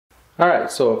All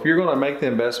right, so if you're going to make the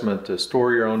investment to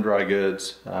store your own dry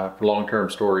goods for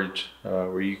long-term storage,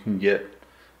 where you can get,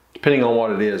 depending on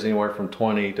what it is, anywhere from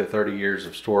 20 to 30 years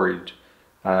of storage,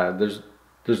 there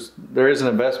is an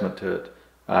investment to it.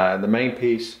 The main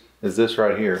piece is this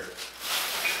right here.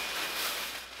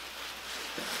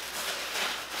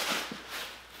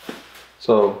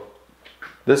 So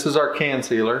this is our can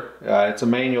sealer. It's a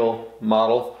manual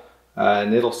model,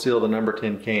 and it'll seal the number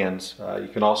 10 cans. You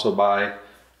can also buy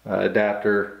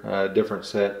adapter, different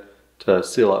set to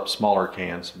seal up smaller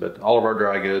cans, but all of our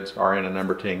dry goods are in a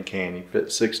number 10 can. You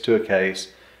fit 6 to a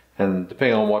case, and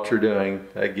depending on what you're doing,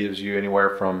 that gives you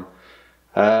anywhere from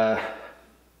say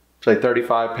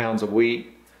 35 pounds of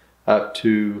wheat up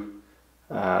to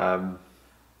about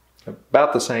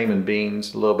the same in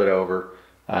beans, a little bit over,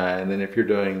 and then if you're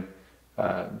doing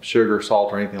sugar,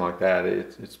 salt, or anything like that,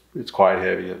 it's quite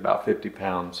heavy. About 50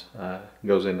 pounds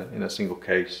goes in a single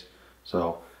case.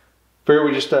 So figure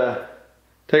we just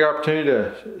take our opportunity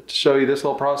to show you this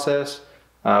little process.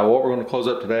 What we're going to close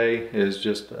up today is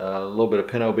just a little bit of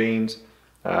pinto beans.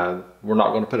 We're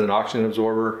not going to put an oxygen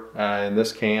absorber in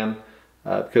this can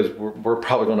because we're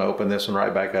probably going to open this one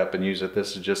right back up and use it.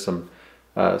 This is just some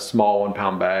small 1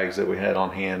 pound bags that we had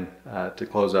on hand to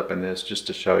close up in this, just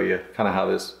to show you kind of how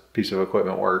this piece of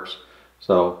equipment works.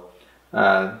 So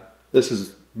this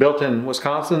is built in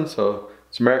Wisconsin, so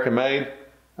it's American made.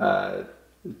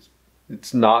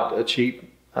 It's not a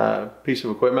cheap piece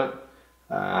of equipment.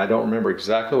 I don't remember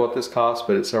exactly what this costs,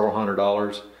 but it's several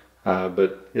 $100s.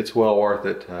 But it's well worth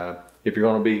it. If you're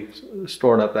going to be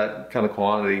storing up that kind of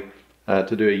quantity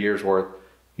to do a year's worth,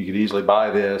 you could easily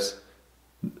buy this,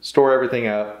 store everything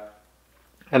up,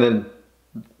 and then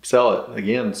sell it.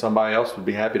 Again, somebody else would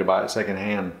be happy to buy it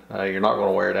secondhand. You're not going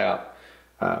to wear it out.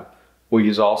 We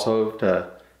use also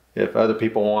to, if other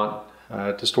people want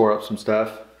to store up some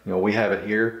stuff, you know, we have it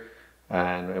here,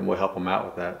 and we'll help them out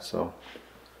with that. So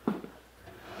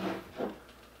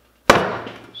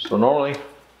normally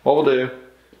what we'll do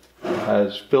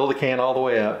is fill the can all the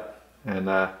way up, and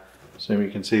assume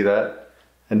you can see that.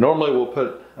 And normally we'll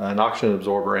put an oxygen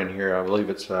absorber in here. I believe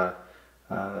it's 300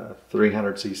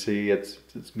 cc.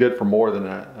 It's good for more than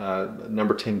a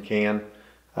number 10 can,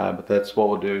 but that's what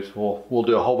we'll do. Is we'll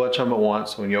do a whole bunch of them at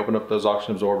once. When you open up those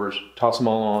oxygen absorbers, toss them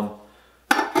all on,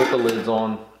 put the lids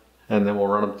on, and then we'll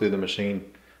run them through the machine.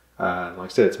 Like I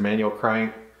said, it's manual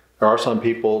crank. There are some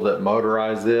people that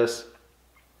motorize this.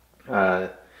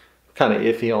 Kind of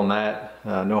iffy on that,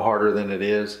 no harder than it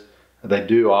is. They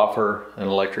do offer an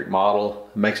electric model.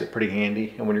 It makes it pretty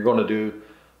handy, and when you're going to do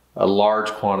a large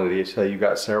quantity, say you've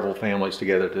got several families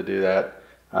together to do that,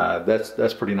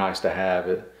 that's pretty nice to have.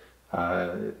 It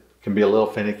can be a little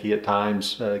finicky at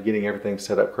times getting everything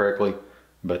set up correctly,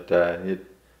 but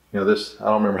you know, this, I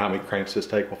don't remember how many cranks this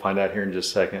take. We'll find out here in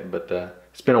just a second, but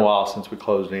it's been a while since we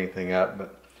closed anything up,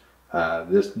 but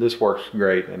this works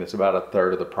great, and it's about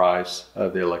 1/3 of the price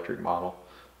of the electric model.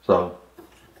 So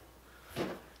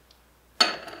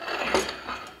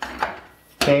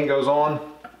can goes on.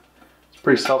 It's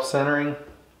pretty self-centering.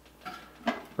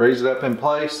 Raise it up in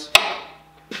place,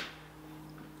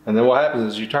 and then what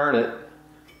happens is you turn it.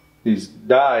 These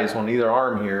dies on either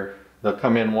arm here, they'll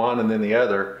come in one and then the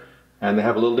other, and they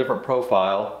have a little different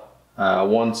profile.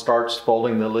 One starts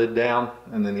folding the lid down,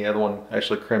 and then the other one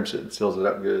actually crimps it and seals it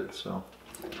up good. So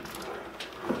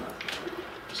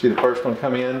see the first one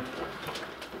come in.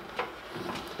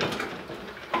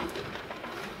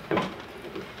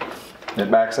 It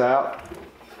backs out,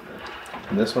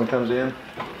 and this one comes in.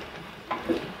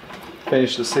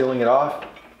 Finish the sealing it off,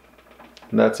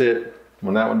 and that's it.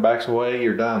 When that one backs away,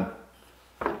 you're done.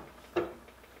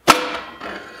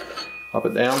 Pop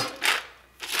it down.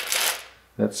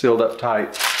 That's sealed up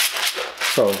tight.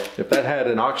 So if that had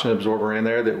an oxygen absorber in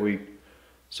there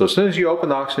so as soon as you open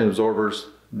the oxygen absorbers,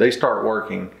 they start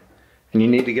working, and you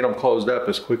need to get them closed up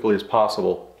as quickly as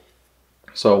possible.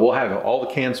 So we'll have all the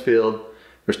cans filled.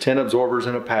 There's 10 absorbers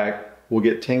in a pack. We'll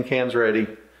get 10 cans ready,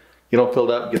 get them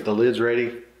filled up, get the lids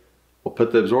ready. We'll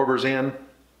put the absorbers in,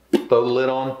 throw the lid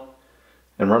on,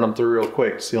 and run them through real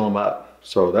quick to seal them up.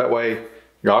 So that way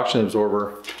your oxygen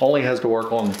absorber only has to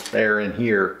work on the air in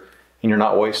here, and you're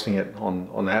not wasting it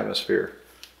on the atmosphere.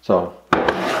 So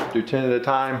do 10 at a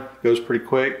time, goes pretty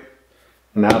quick.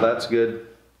 And now that's good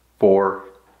for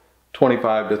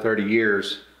 25 to 30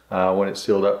 years when it's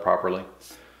sealed up properly.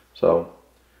 So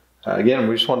again,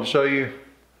 we just wanted to show you,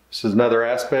 this is another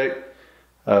aspect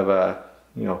of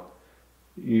you know,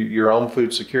 your own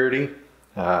food security.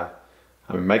 I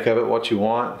mean, make of it what you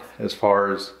want as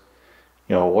far as,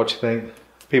 you know, what you think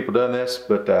people doing this,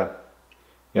 but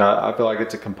you know, I feel like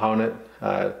it's a component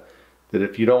that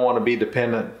if you don't want to be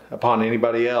dependent upon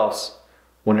anybody else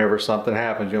whenever something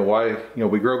happens,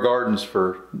 we grow gardens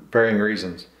for varying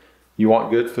reasons. You want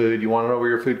good food, you want to know where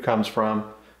your food comes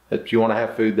from, that you want to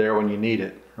have food there when you need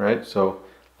it, right? So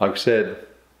like I said,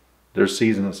 there's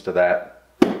seasons to that.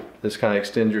 This kind of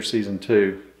extends your season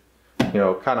too. Kind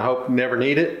of hope you never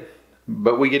need it,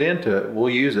 but we get into it, we'll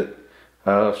use it.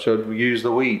 Should we use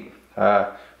the wheat?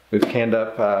 We've canned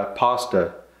up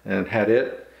pasta and had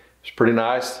it. It's pretty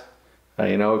nice.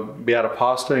 Be out of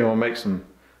pasta, you want to make some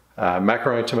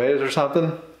macaroni and tomatoes or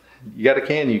something, you got a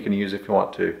can you can use if you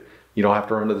want to. You don't have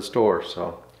to run to the store.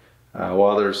 So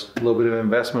while there's a little bit of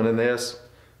investment in this,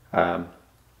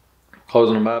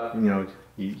 closing them up,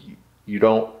 you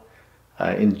don't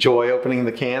enjoy opening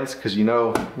the cans because you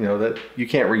know that you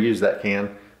can't reuse that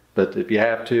can, but if you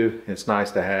have to, it's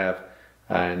nice to have,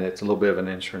 and it's a little bit of an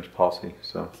insurance policy.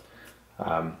 So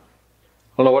I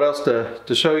don't know what else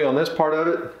to show you on this part of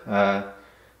it,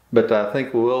 but I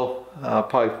think we'll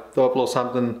probably throw up a little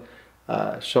something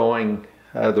showing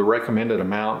the recommended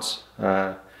amounts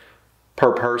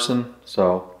per person.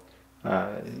 So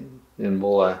and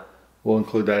we'll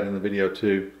include that in the video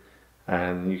too,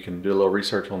 and you can do a little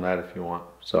research on that if you want.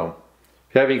 So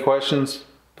if you have any questions,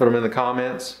 put them in the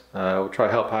comments. We'll try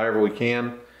to help however we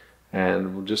can,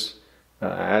 and we'll just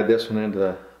add this one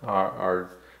into our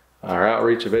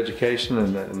outreach of education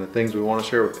and the things we want to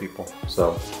share with people.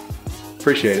 So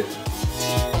appreciate it.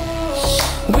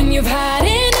 When you've had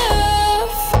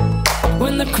enough,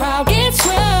 when the crowd gets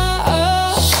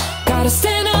rough, gotta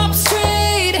stand up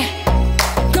straight,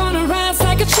 gonna rise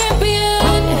like a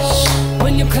champion.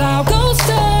 When your cloud goes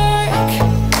dark,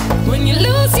 when you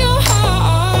lose your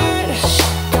heart,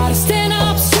 gotta stand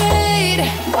up straight,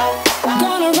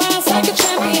 gonna rise like a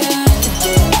champion.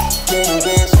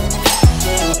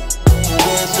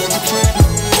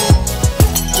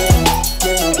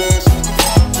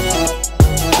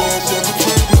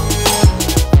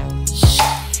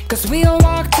 Cause we all